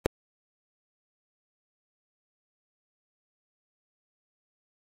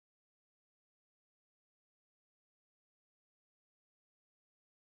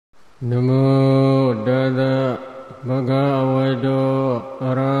Namo Dada Bhagavato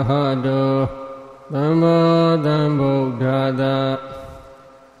Arahato Dhamma Dhambuddhada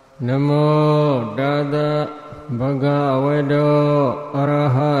Namo Dada Bhagavato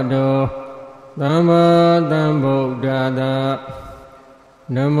Arahato Dhamma Dhambuddhada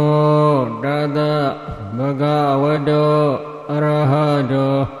Namo Dada Bhagavato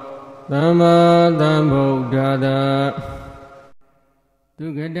Arahato Dhamma Dhambuddhada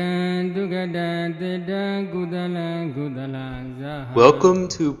Welcome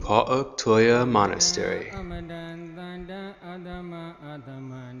to Pa-Auk Monastery.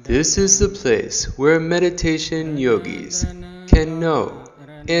 This is the place where meditation yogis can know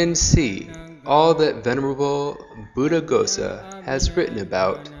and see all that Venerable Buddhaghosa has written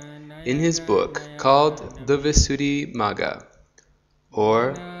about in his book called the Visuddhimagga,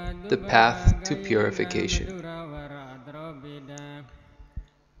 or the Path to Purification.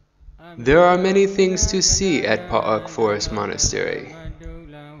 There are many things to see at Pa-Auk Forest Monastery.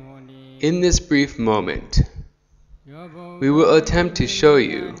 In this brief moment, we will attempt to show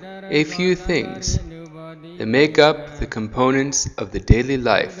you a few things that make up the components of the daily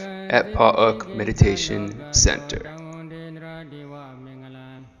life at Pa-Auk Meditation Center.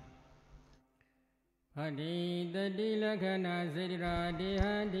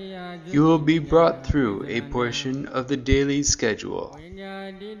 You will be brought through a portion of the daily schedule,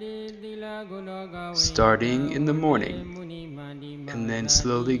 starting in the morning and then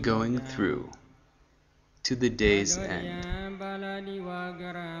slowly going through to the day's end.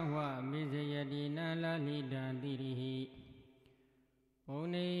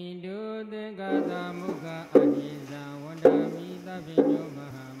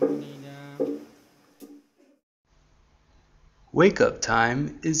 Wake-up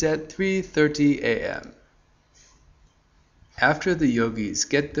time is at 3:30 a.m. After the yogis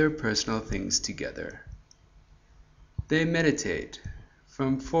get their personal things together, they meditate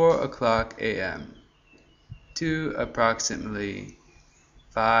from 4 o'clock a.m. to approximately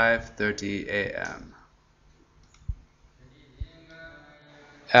 5:30 a.m.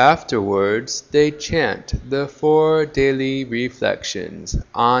 Afterwards, they chant the 4 daily reflections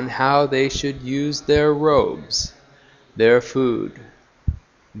on how they should use their robes, their food,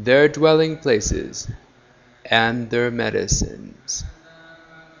 their dwelling places, and their medicines.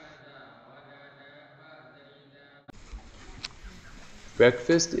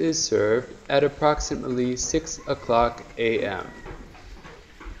 Breakfast is served at approximately 6 o'clock a.m.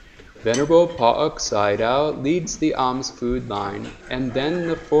 Venerable Pa-Auk Sayadaw leads the alms food line, and then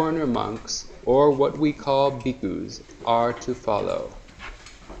the foreigner monks, or what we call bhikkhus, are to follow.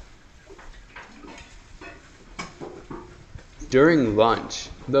 During lunch,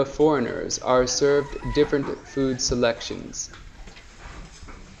 the foreigners are served different food selections.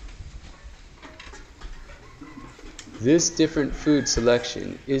 This different food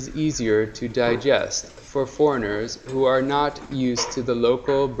selection is easier to digest for foreigners who are not used to the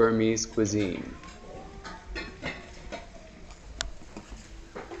local Burmese cuisine.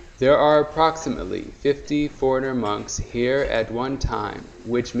 There are approximately 50 foreigner monks here at one time,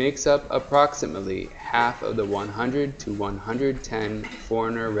 which makes up approximately half of the 100 to 110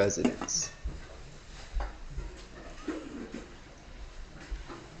 foreigner residents.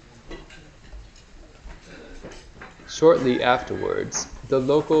 Shortly afterwards, the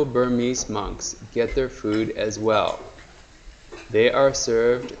local Burmese monks get their food as well. They are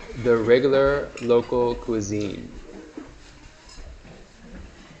served the regular local cuisine.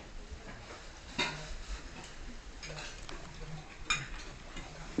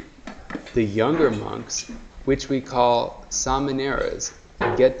 The younger monks, which we call samaneras,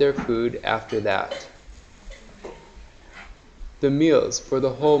 get their food after that. The meals for the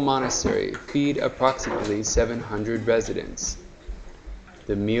whole monastery feed approximately 700 residents.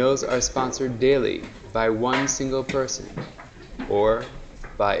 The meals are sponsored daily by one single person or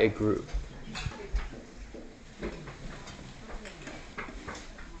by a group.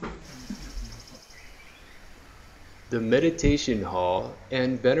 The meditation hall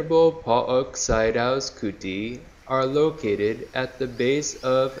and Venerable Pa-Auk Sayadaw's kuti are located at the base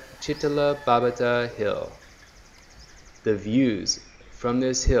of Chitala Hill. The views from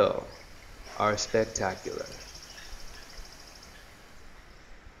this hill are spectacular.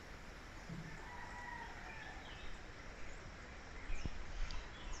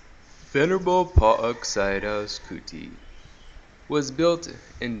 Venerable Pa-Auk Sayadaw's kuti was built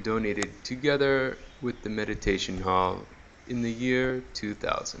and donated together with the meditation hall in the year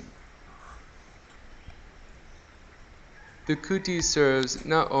 2000. The kuti serves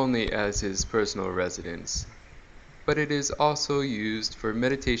not only as his personal residence, but it is also used for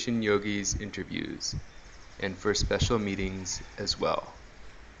meditation yogis interviews and for special meetings as well.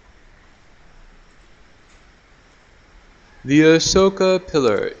 The Ashoka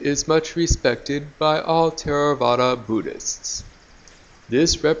pillar is much respected by all Theravada Buddhists.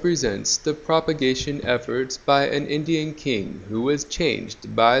 This represents the propagation efforts by an Indian king who was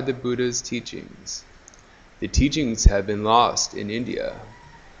changed by the Buddha's teachings. The teachings have been lost in India,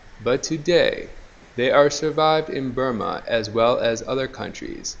 but today they are survived in Burma as well as other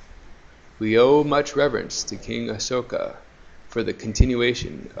countries. We owe much reverence to King Ashoka for the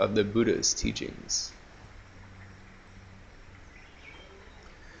continuation of the Buddha's teachings.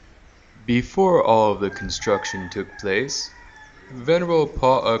 Before all of the construction took place, Venerable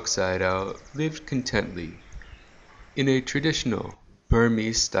Pa-Auk lived contently in a traditional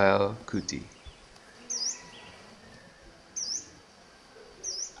Burmese-style kuti.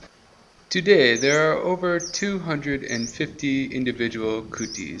 Today, there are over 250 individual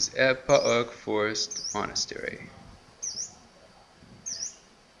kutis at Pa-Auk Forest Monastery.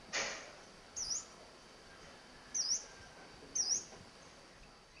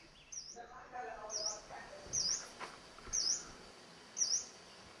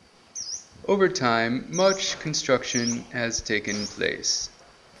 Over time, much construction has taken place.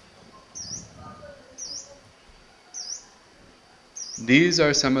 These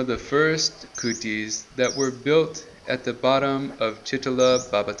are some of the first kutis that were built at the bottom of Chitala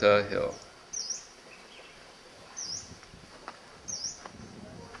Babata Hill.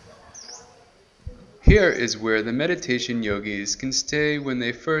 Here is where the meditation yogis can stay when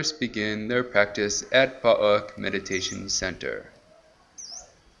they first begin their practice at Pa-Auk Meditation Center.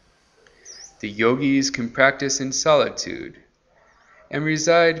 The yogis can practice in solitude and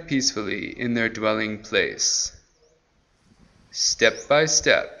reside peacefully in their dwelling place. Step by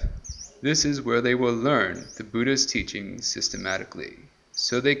step, this is where they will learn the Buddha's teachings systematically,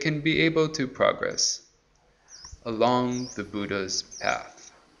 so they can be able to progress along the Buddha's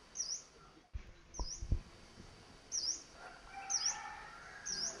path.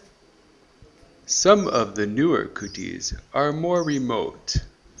 Some of the newer kutis are more remote.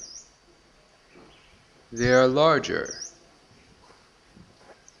 They are larger.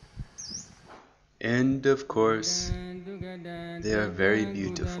 And of course, they are very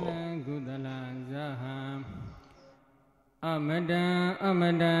beautiful.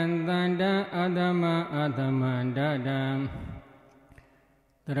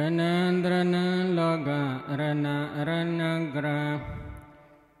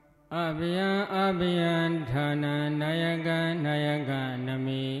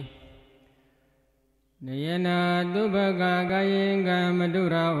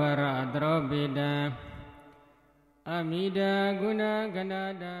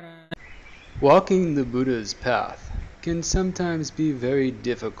 Walking the Buddha's path can sometimes be very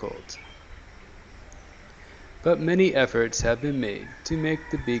difficult, but many efforts have been made to make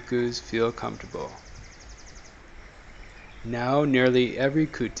the bhikkhus feel comfortable. Now nearly every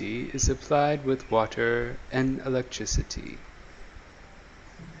kuti is supplied with water and electricity.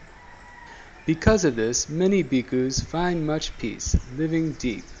 Because of this, many bhikkhus find much peace living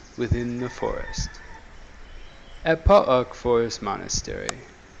deep within the forest. At Pa-Auk Forest Monastery,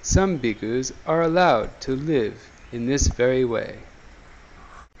 some bhikkhus are allowed to live in this very way.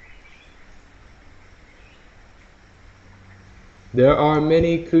 There are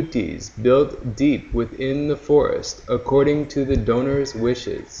many kutis built deep within the forest according to the donor's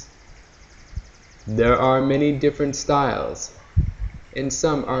wishes. There are many different styles, and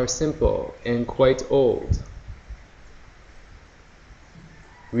some are simple and quite old.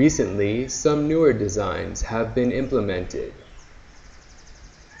 Recently, some newer designs have been implemented,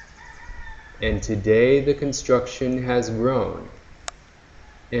 and today the construction has grown,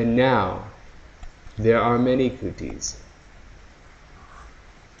 and now there are many kutis.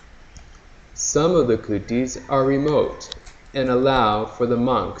 Some of the kutis are remote and allow for the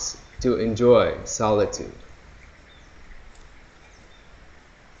monks to enjoy solitude.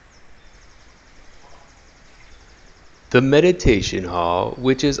 The meditation hall,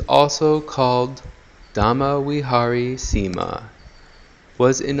 which is also called Dhamma Vihari Sima,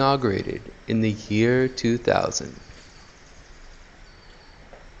 was inaugurated in the year 2000.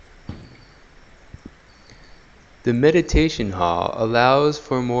 The meditation hall allows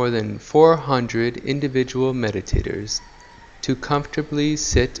for more than 400 individual meditators to comfortably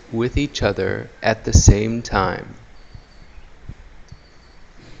sit with each other at the same time.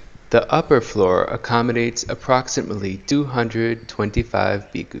 The upper floor accommodates approximately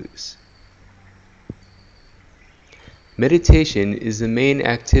 225 bhikkhus. Meditation is the main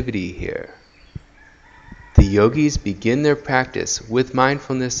activity here. The yogis begin their practice with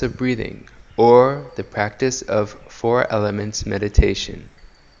mindfulness of breathing, or the practice of four elements meditation.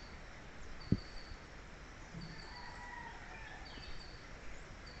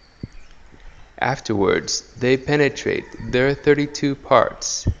 Afterwards, they penetrate their 32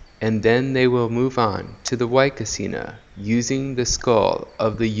 parts, and then they will move on to the Vaikasina, using the skull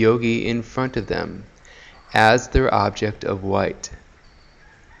of the yogi in front of them as their object of white.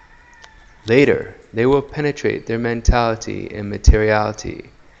 Later, they will penetrate their mentality and materiality.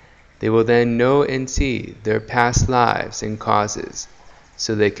 They will then know and see their past lives and causes,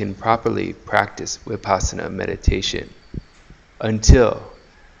 so they can properly practice Vipassana meditation until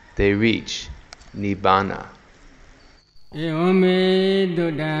they reach Nibbana.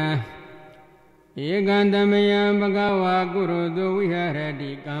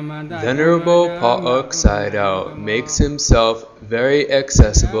 Venerable Pa-Auk Sayadaw makes himself very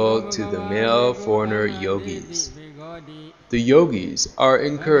accessible to the male foreigner yogis. The yogis are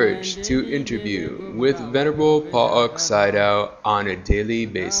encouraged to interview with Venerable Pa-Auk Sayadaw on a daily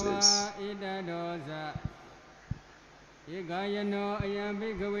basis.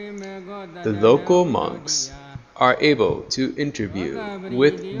 The local monks are able to interview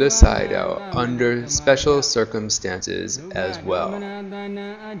with the Sayadaw under special circumstances as well.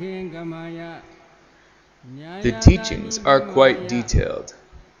 The teachings are quite detailed,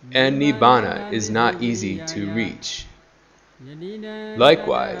 and Nibbana is not easy to reach.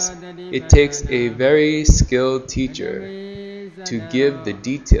 Likewise, it takes a very skilled teacher to give the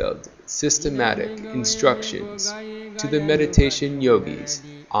detailed, systematic instructions to the meditation yogis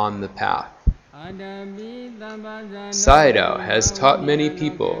on the path. Sayadaw has taught many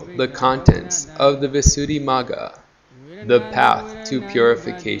people the contents of the Visuddhimagga, the path to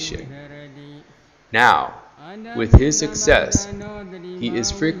purification. Now, with his success, he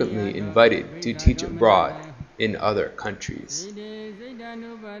is frequently invited to teach abroad in other countries.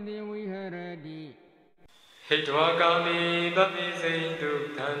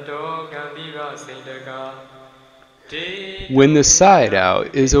 When the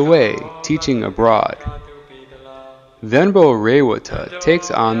Sayadaw is away teaching abroad, Venerable Rewata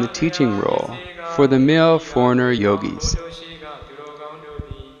takes on the teaching role for the male foreigner yogis.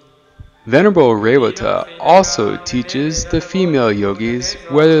 Venerable Rewata also teaches the female yogis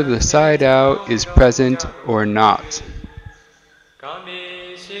whether the Sayadaw is present or not.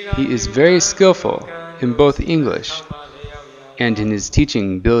 He is very skillful in both English and in his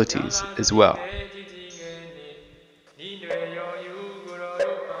teaching abilities as well.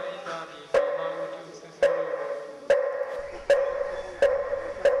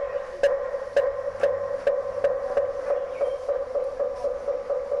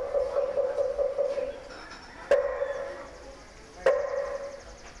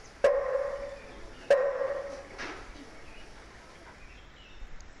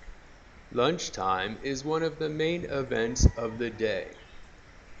 Lunchtime is one of the main events of the day.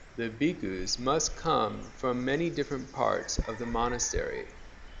 The bhikkhus must come from many different parts of the monastery.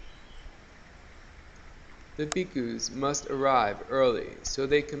 The bhikkhus must arrive early so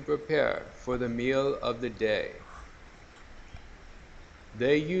they can prepare for the meal of the day.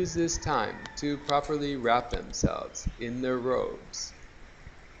 They use this time to properly wrap themselves in their robes.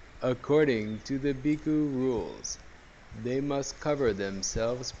 According to the bhikkhu rules, they must cover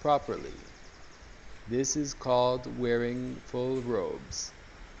themselves properly. This is called wearing full robes.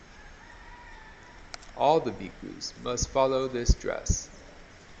 All the bhikkhus must follow this dress.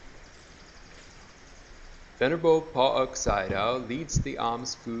 Venerable Pa-Auk Sayadaw leads the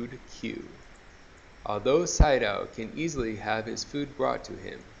alms food queue. Although Sayadaw can easily have his food brought to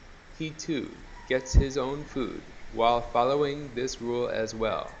him, he too gets his own food while following this rule as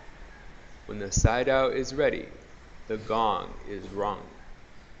well. When the Sayadaw is ready, the gong is rung.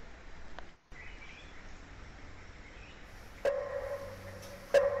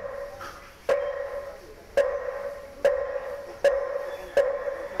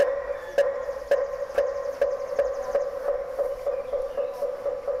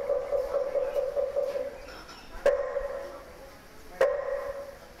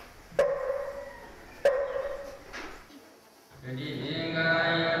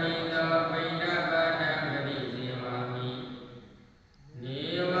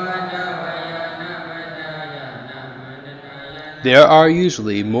 There are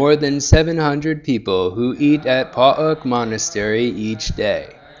usually more than 700 people who eat at Pa-Auk Monastery each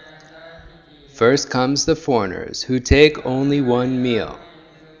day. First comes the foreigners, who take only one meal.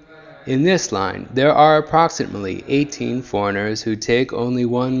 In this line, there are approximately 18 foreigners who take only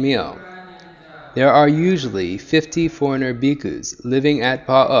one meal. There are usually 50 foreigner bhikkhus living at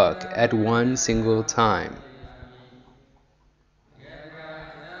Pa-Auk at one single time.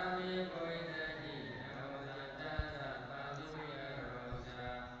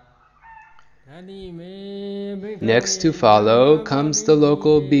 Next to follow comes the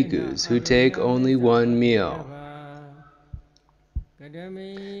local bhikkhus who take only one meal.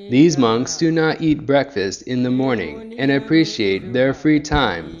 These monks do not eat breakfast in the morning and appreciate their free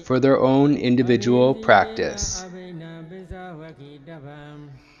time for their own individual practice.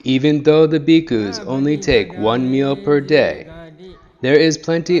 Even though the bhikkhus only take one meal per day, there is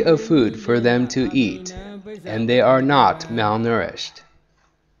plenty of food for them to eat, and they are not malnourished.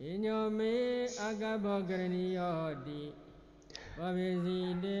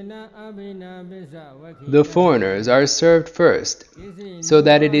 The foreigners are served first, so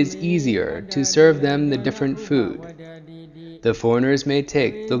that it is easier to serve them the different food. The foreigners may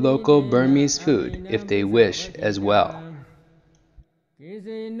take the local Burmese food if they wish as well.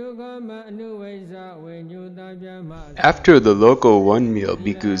 After the local one-meal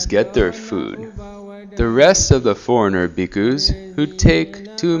bhikkhus get their food, the rest of the foreigner bhikkhus, who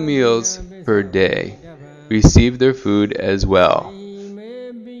take 2 meals per day, receive their food as well.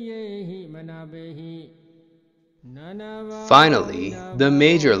 Finally, the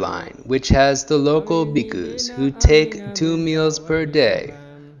major line, which has the local bhikkhus who take 2 meals per day,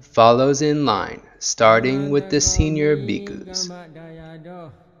 follows in line, starting with the senior bhikkhus.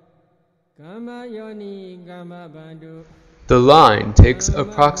 The line takes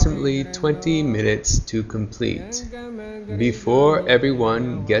approximately 20 minutes to complete before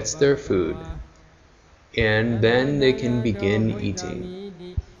everyone gets their food, and then they can begin eating.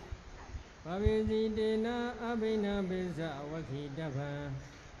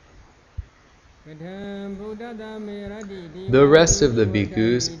 The rest of the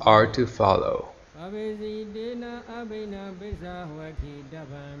bhikkhus are to follow.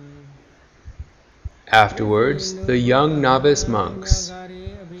 Afterwards, the young novice monks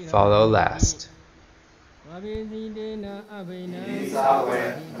follow last.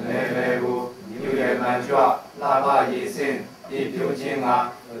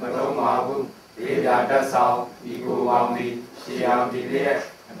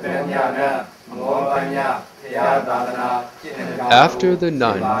 After the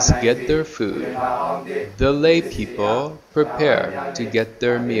nuns get their food, the lay people prepare to get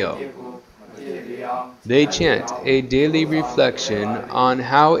their meal. They chant a daily reflection on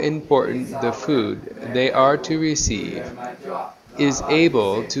how important the food they are to receive is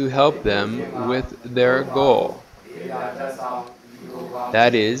able to help them with their goal.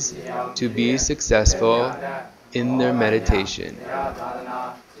 That is, to be successful in their meditation.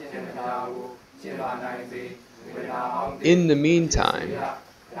 In the meantime,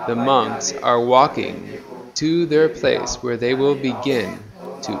 the monks are walking to their place where they will begin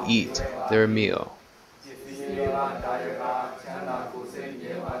to eat their meal.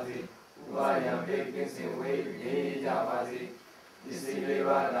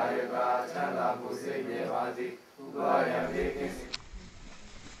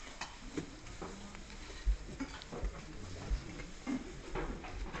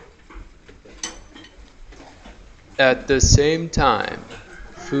 At the same time,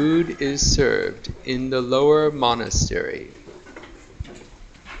 food is served in the lower monastery.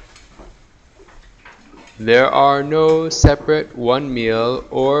 There are no separate 1 meal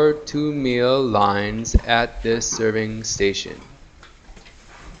or 2 meal lines at this serving station.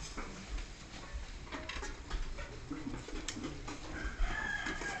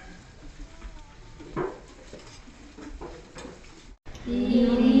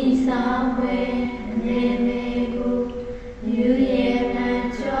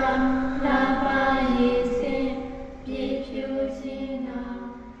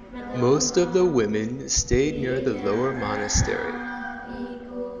 Most of the women stayed near the lower monastery.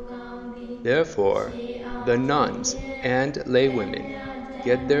 Therefore, the nuns and laywomen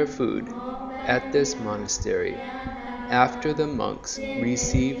get their food at this monastery after the monks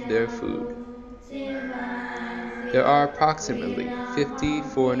receive their food. There are approximately 50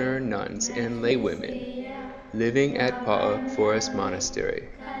 foreigner nuns and laywomen living at Pa-Auk Forest Monastery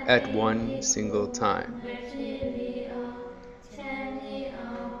at one single time.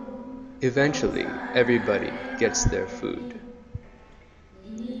 Eventually, everybody gets their food.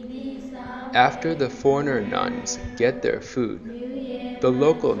 After the foreigner nuns get their food, the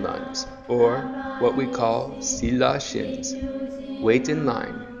local nuns, or what we call Sila Shins, wait in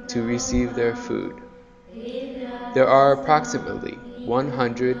line to receive their food. There are approximately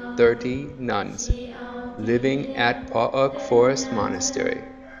 130 nuns living at Pa-Auk Forest Monastery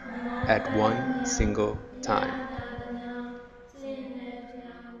at one single time.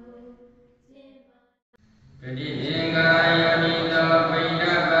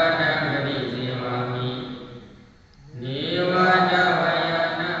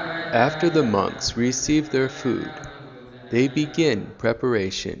 After the monks receive their food, they begin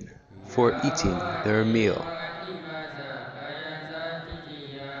preparation for eating their meal.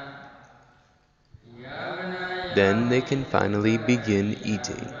 Then they can finally begin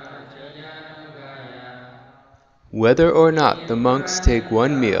eating. Whether or not the monks take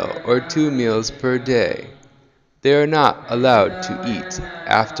one meal or 2 meals per day, they are not allowed to eat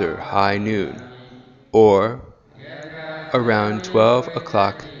after high noon or around 12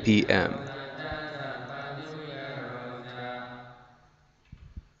 o'clock p.m.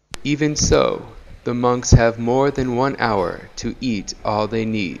 Even so, the monks have more than 1 hour to eat all they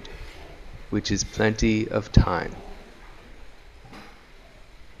need, which is plenty of time.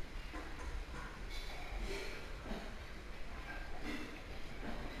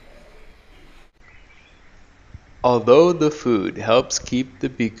 Although the food helps keep the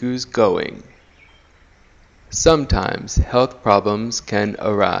bhikkhus going, sometimes health problems can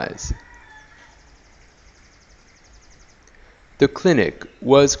arise. The clinic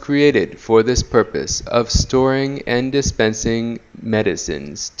was created for this purpose of storing and dispensing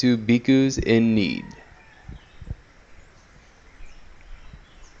medicines to bhikkhus in need.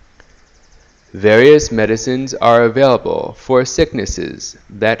 Various medicines are available for sicknesses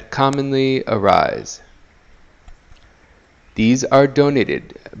that commonly arise. These are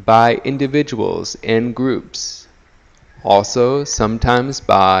donated by individuals and groups, also sometimes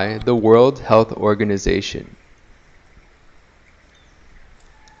by the World Health Organization.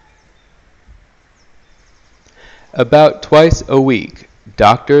 About twice a week,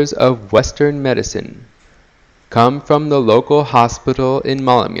 doctors of Western medicine come from the local hospital in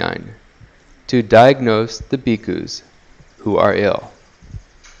Mawlamyine to diagnose the bhikkhus who are ill.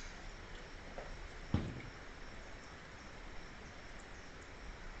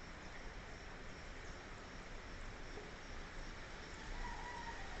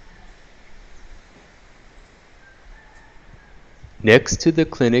 Next to the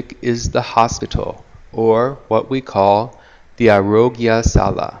clinic is the hospital, or what we call the Arogya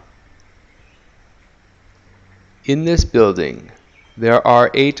Sala. In this building, there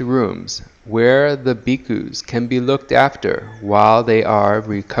are 8 rooms where the bhikkhus can be looked after while they are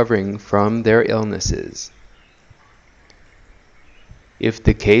recovering from their illnesses. If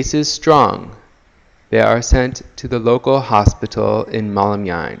the case is strong, they are sent to the local hospital in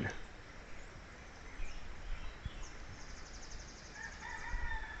Mawlamyine.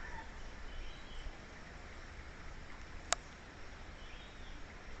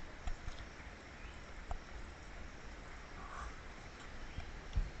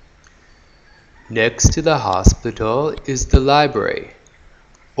 Next to the hospital is the library,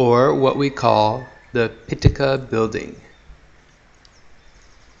 or what we call the Pitaka building.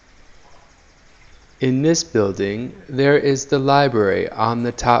 In this building, there is the library on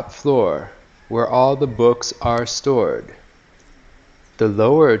the top floor, where all the books are stored. The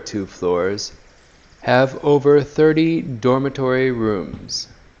lower 2 floors have over 30 dormitory rooms.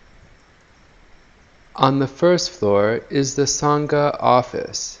 On the first floor is the Sangha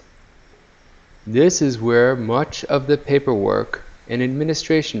office. This is where much of the paperwork and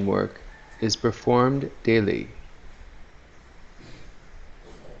administration work is performed daily.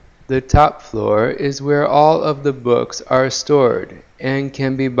 The top floor is where all of the books are stored and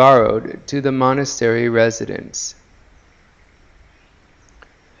can be borrowed to the monastery residents.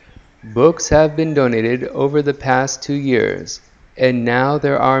 Books have been donated over the past 2 years, and now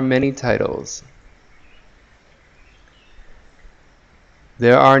there are many titles.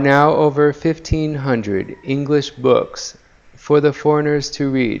 There are now over 1,500 English books for the foreigners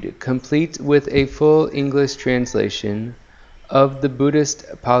to read, complete with a full English translation of the Buddhist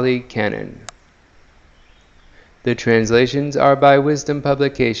Pali Canon. The translations are by Wisdom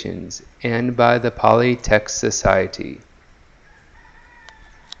Publications and by the Pali Text Society.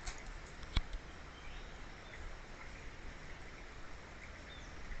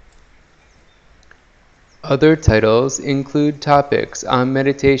 Other titles include topics on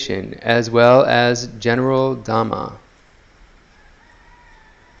meditation as well as general Dhamma.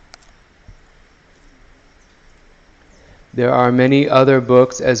 There are many other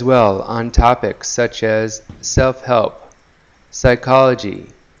books as well on topics such as self-help, psychology,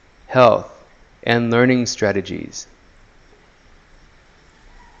 health, and learning strategies.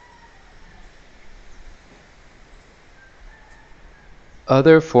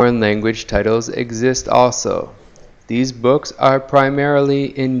 Other foreign language titles exist also. These books are primarily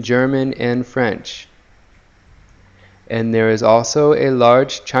in German and French, and there is also a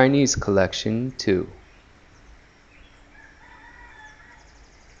large Chinese collection too.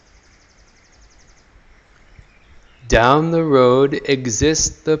 Down the road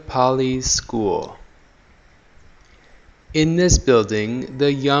exists the Pali School. In this building,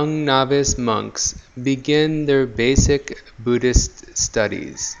 the young novice monks begin their basic Buddhist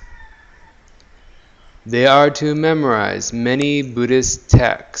studies. They are to memorize many Buddhist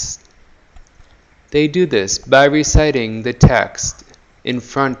texts. They do this by reciting the text in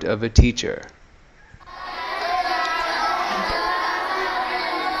front of a teacher.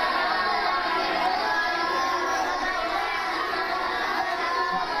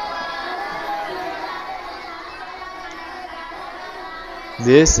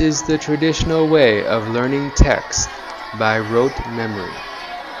 This is the traditional way of learning text by rote memory.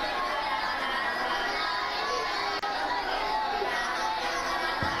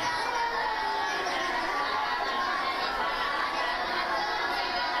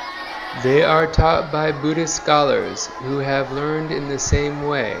 They are taught by Buddhist scholars who have learned in the same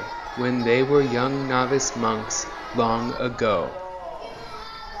way when they were young novice monks long ago.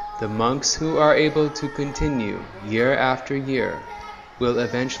 The monks who are able to continue year after year will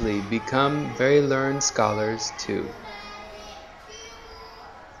eventually become very learned scholars too.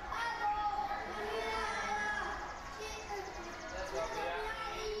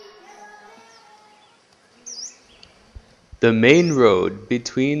 The main road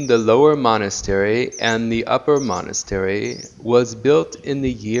between the lower monastery and the upper monastery was built in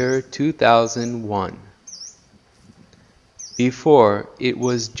the year 2001. Before, it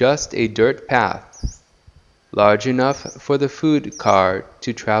was just a dirt path, large enough for the food car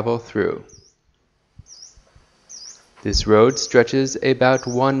to travel through. This road stretches about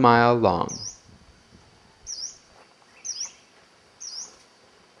 1 mile long.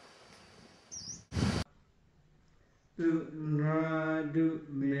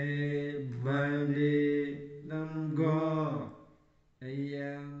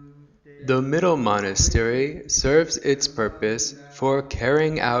 The middle monastery serves its purpose for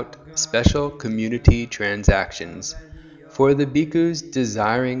carrying out special community transactions for the bhikkhus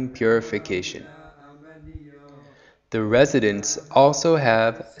desiring purification. The residents also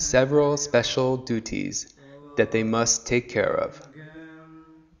have several special duties that they must take care of.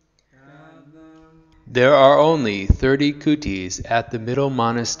 There are only 30 kutis at the middle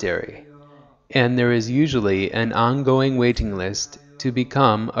monastery, and there is usually an ongoing waiting list to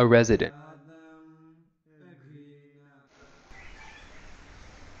become a resident.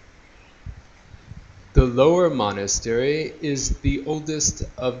 The lower monastery is the oldest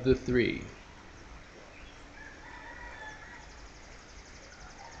of the three.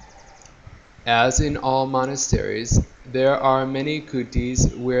 As in all monasteries, there are many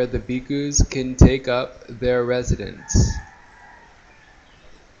kutis where the bhikkhus can take up their residence.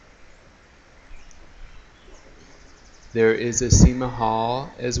 There is a Sima hall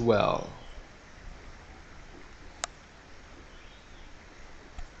as well.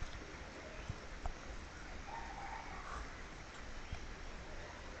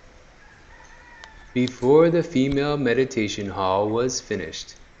 Before the female meditation hall was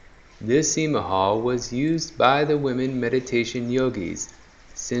finished, this Sima hall was used by the women meditation yogis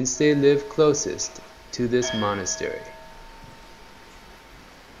since they live closest to this monastery.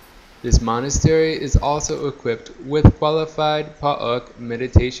 This monastery is also equipped with qualified Pa-Auk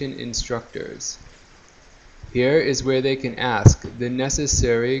meditation instructors. Here is where they can ask the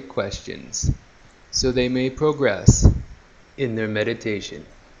necessary questions so they may progress in their meditation.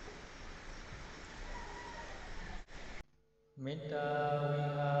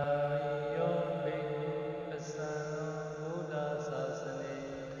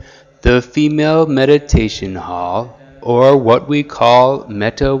 The female meditation hall, or what we call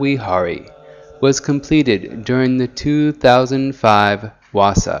Metta Vihari, was completed during the 2005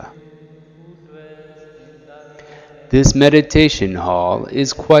 Vasa. This meditation hall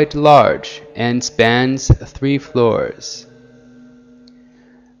is quite large and spans 3 floors,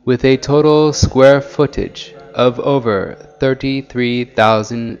 with a total square footage of over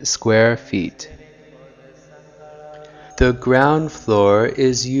 33,000 square feet. The ground floor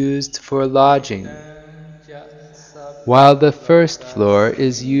is used for lodging, while the first floor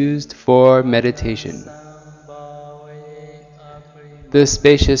is used for meditation. The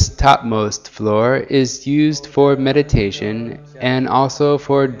spacious topmost floor is used for meditation and also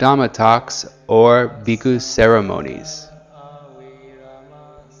for Dhamma talks or bhikkhu ceremonies.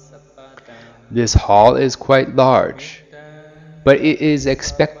 This hall is quite large, but it is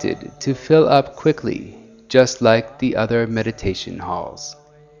expected to fill up quickly just like the other meditation halls.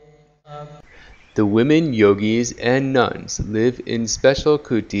 The women yogis and nuns live in special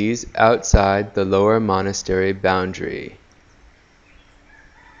kutis outside the lower monastery boundary.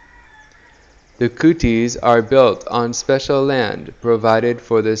 The kutis are built on special land provided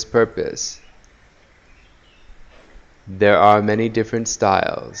for this purpose. There are many different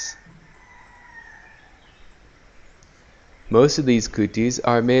styles. Most of these kutis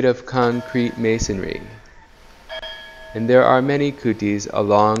are made of concrete masonry, and there are many kutis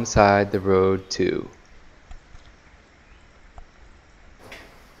alongside the road too.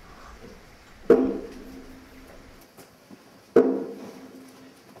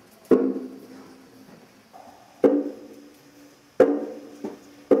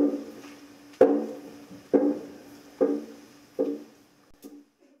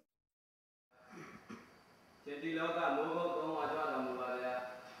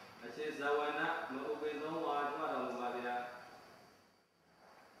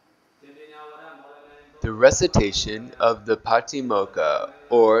 The recitation of the Patimokkha,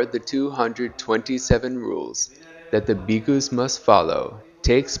 or the 227 rules that the bhikkhus must follow,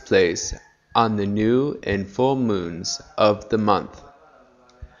 takes place on the new and full moons of the month.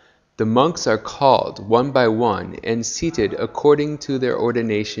 The monks are called one by one and seated according to their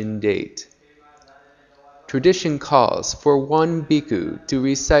ordination date. Tradition calls for one bhikkhu to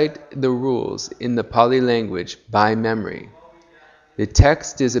recite the rules in the Pali language by memory. The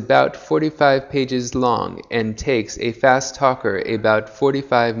text is about 45 pages long and takes a fast talker about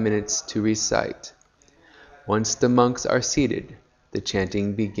 45 minutes to recite. Once the monks are seated, the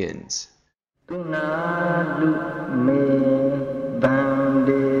chanting begins.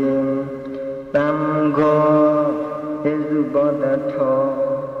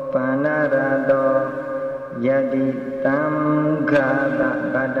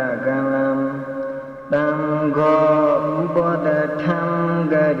 Tango Buddha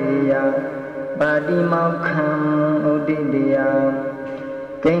Tangariya Padimokkam Udidiya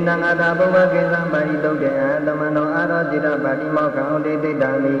Kainangada Bhavakesam Paritokya Tamano Arodira Padimokkam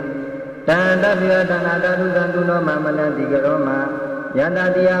Udididami Tandavya Tanadaru Santuno Mamanati Karoma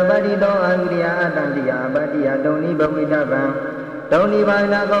Yadadiya Padito Agriya Atandiya Padiya Doni Bhavitavam Doni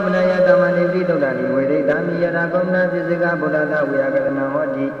Bhavina Govnaya Tamani Vidodali Veditami Yada Govna Fisika Buddha Vyakarana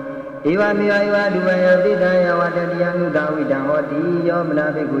Hoti Iwa miwa iwa duvaya vidaya wadadiya nudawi hoti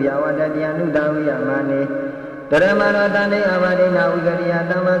yomna bhikhuya wadadiya nudawi amane Dharamana tane avade navigariya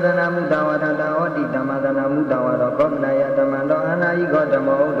tamadana mudavadata hoti tamadana mudavada gopnaya tamando anayi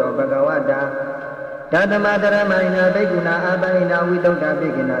gotamo udo bhagavata Tatama dharamaina bhikkhuna abayina vidodha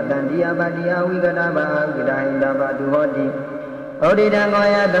bhikkhina tandiya padiya vigadava vidahinda padu hoti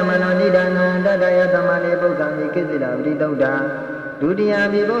Odhidangoya tamano nidana dadaya tamane buddhami kisira vidodha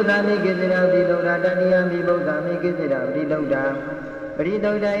Dudiyami Bodhami Kisira Vidodha Dadiyami Bodhami Kisira Vidodha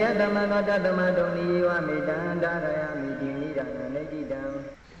Vidodha Yatamana Tatamadoni Yuamidan Darayami Dinidana Nedidam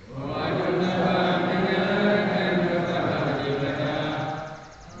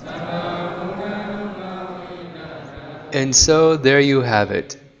And so there you have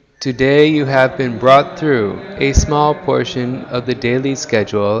it. Today you have been brought through a small portion of the daily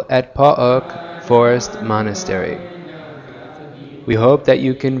schedule at Pa-Auk Forest Monastery. We hope that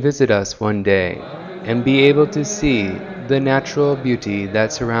you can visit us one day and be able to see the natural beauty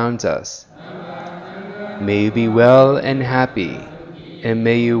that surrounds us. May you be well and happy, and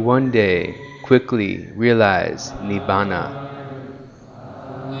may you one day quickly realize Nibbana.